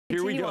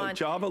Here we go,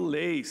 Java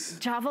Lace.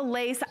 Java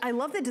Lace. I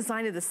love the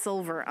design of the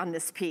silver on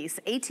this piece.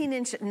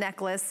 18-inch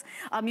necklace.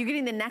 You're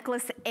getting the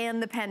necklace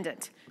and the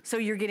pendant. So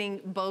you're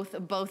getting both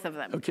of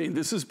them. Okay,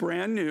 this is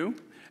brand new.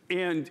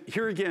 And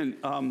here again,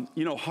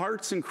 you know,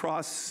 hearts and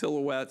cross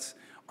silhouettes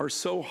are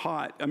so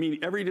hot. I mean,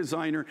 every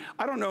designer,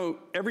 I don't know,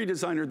 every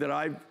designer that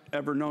I've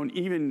ever known,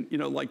 even, you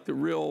know, like the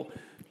real,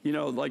 you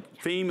know,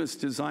 like famous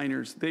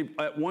designers, they've,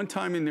 at one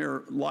time in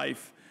their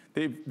life,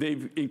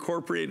 they've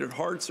incorporated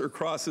hearts or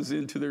crosses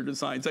into their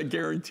designs. I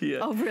guarantee it.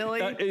 Oh,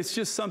 really? It's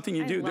just something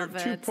you do.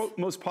 They're two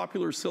most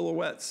popular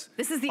silhouettes.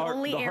 This is the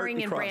only airing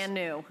in brand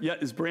new. Yeah,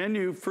 it's brand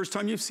new. First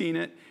time you've seen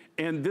it.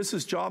 And this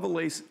is Java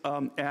Lace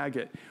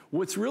Agate.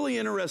 What's really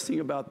interesting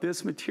about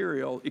this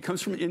material, it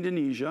comes from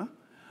Indonesia.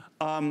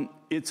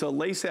 It's a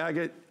lace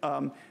agate.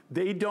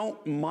 They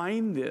don't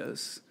mine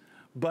this,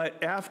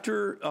 but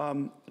after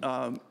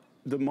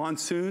the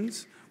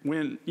monsoons,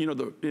 when, you know,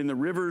 the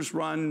rivers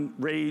run,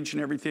 rage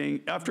and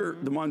everything, after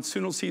the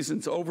monsoonal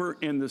season's over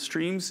and the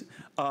streams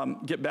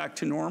get back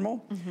to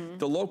normal,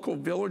 the local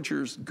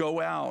villagers go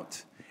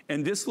out.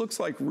 And this looks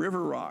like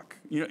river rock.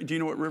 You know, do you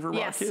know what river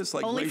rock is?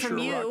 Like only glacier from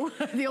you.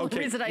 Rock? The only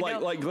reason I know.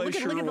 Like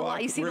glacier look at the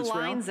rock, you see the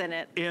lines in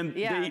it. And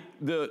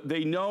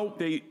they know,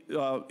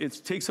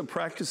 it takes a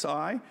practiced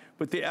eye,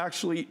 but they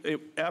actually,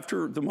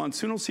 after the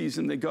monsoonal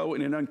season, they go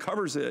and it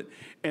uncovers it,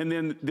 and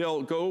then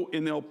they'll go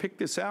and they'll pick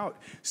this out.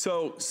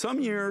 So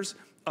some years,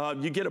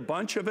 you get a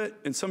bunch of it,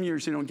 and some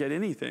years you don't get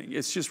anything.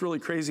 It's just really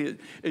crazy.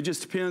 It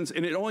just depends,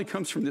 and it only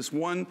comes from this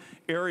one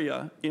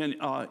area in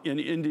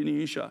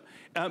Indonesia.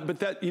 But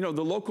that, you know,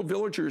 the local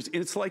villagers,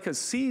 it's like a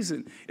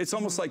season. It's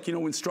almost like, you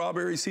know, when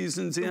strawberry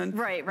season's in.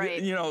 Right,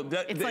 right. You know,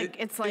 that,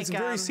 it's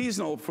very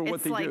seasonal for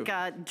what they do. It's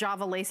like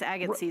Java Lace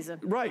Agate season.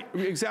 Right,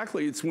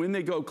 exactly. It's when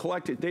they go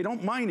collect it. They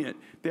don't mine it,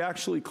 they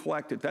actually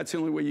collect it. That's the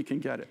only way you can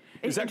get it.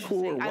 Is that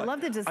cool or what? I love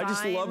the design. I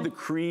just love the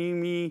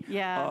creamy,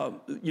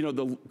 you know,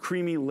 the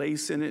creamy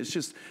lace in it. It's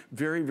just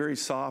very, very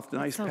soft,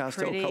 nice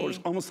pastel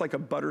colors, almost like a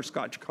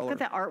butterscotch color.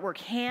 Look at that artwork.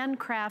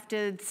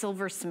 Handcrafted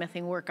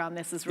silversmithing work on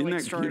this is really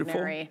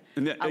extraordinary.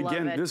 And that,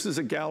 again, this is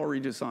a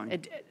gallery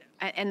design.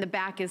 And the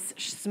back is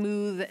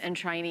smooth and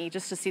shiny,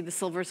 just to see the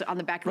silvers on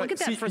the back. Look at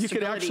that for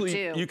stability,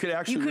 too. You could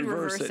actually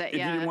reverse it if you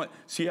didn't want.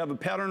 So you have a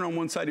pattern on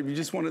one side. If you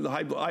just wanted the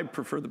high, I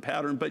prefer the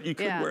pattern, but you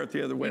could wear it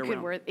the other way around. You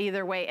could wear it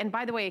either way. And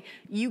by the way,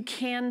 you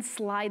can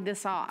slide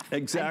this off.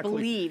 Exactly. I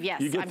believe,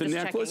 yes. You get the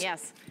necklace. Checking,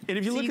 yes. And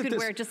if you look at this, you could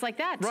wear it just like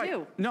that,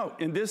 too. No,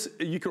 and this,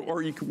 you could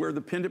wear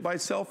the pendant by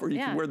itself, or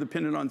you could wear the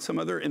pendant on some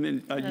other, and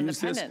then use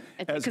this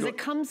as because it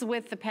comes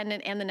with the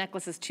pendant and the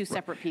necklace as two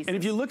separate pieces. And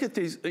if you look at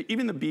these,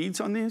 even the beads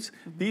on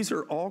these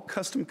are all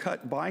custom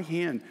cut by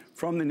hand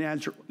from the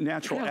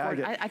natural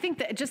agate. I think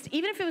that just,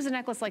 even if it was a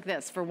necklace like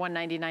this for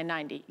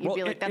 $199.90, you'd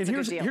be like, that's a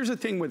good deal. Here's the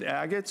thing with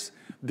agates,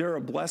 they're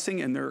a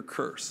blessing and they're a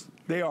curse.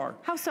 They are.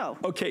 How so?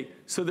 Okay,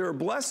 so they're a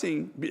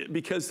blessing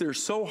because they're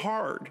so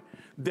hard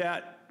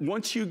that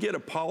once you get a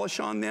polish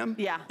on them,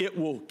 it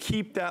will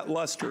keep that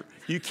luster.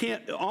 You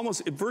can't,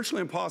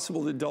 virtually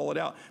impossible to dull it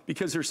out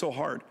because they're so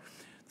hard.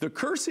 The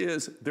curse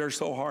is they're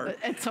so hard.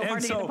 It's so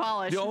hard to get to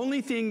polish. The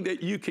only thing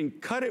that you can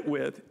cut it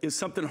with is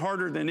something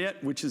harder than it,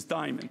 which is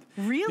diamond.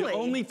 Really? The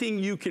only thing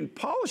you can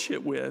polish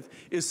it with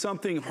is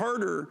something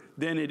harder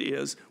than it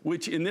is,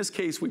 which in this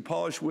case we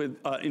polish with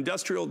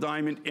industrial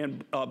diamond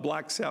and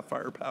black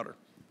sapphire powder.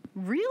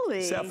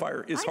 Really?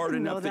 Sapphire is hard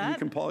enough that you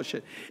can polish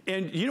it.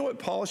 And you know what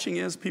polishing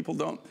is? People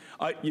don't,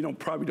 you know,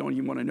 probably don't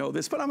even want to know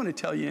this, but I'm going to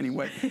tell you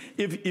anyway.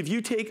 If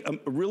you take a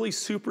really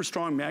super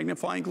strong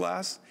magnifying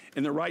glass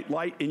in the right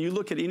light and you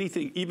look at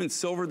anything, even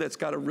silver that's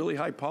got a really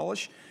high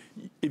polish,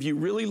 if you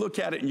really look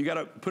at it and you got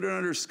to put it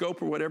under a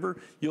scope or whatever,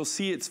 you'll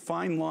see its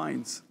fine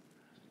lines.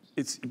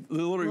 It's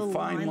literally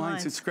fine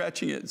lines. It's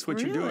scratching it. It's what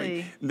you're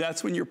doing.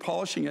 That's when you're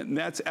polishing it, and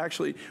that's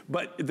actually.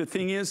 But the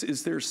thing is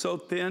they're so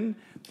thin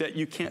that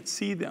you can't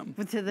see them.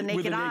 But to the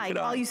naked eye,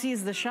 all you see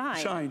is the shine.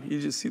 Shine.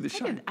 You just see the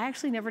shine. I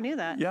actually never knew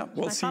that. Yeah.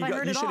 Well, see,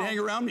 you should hang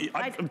around me.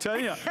 I'm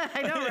telling you.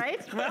 I know,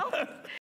 right? Well.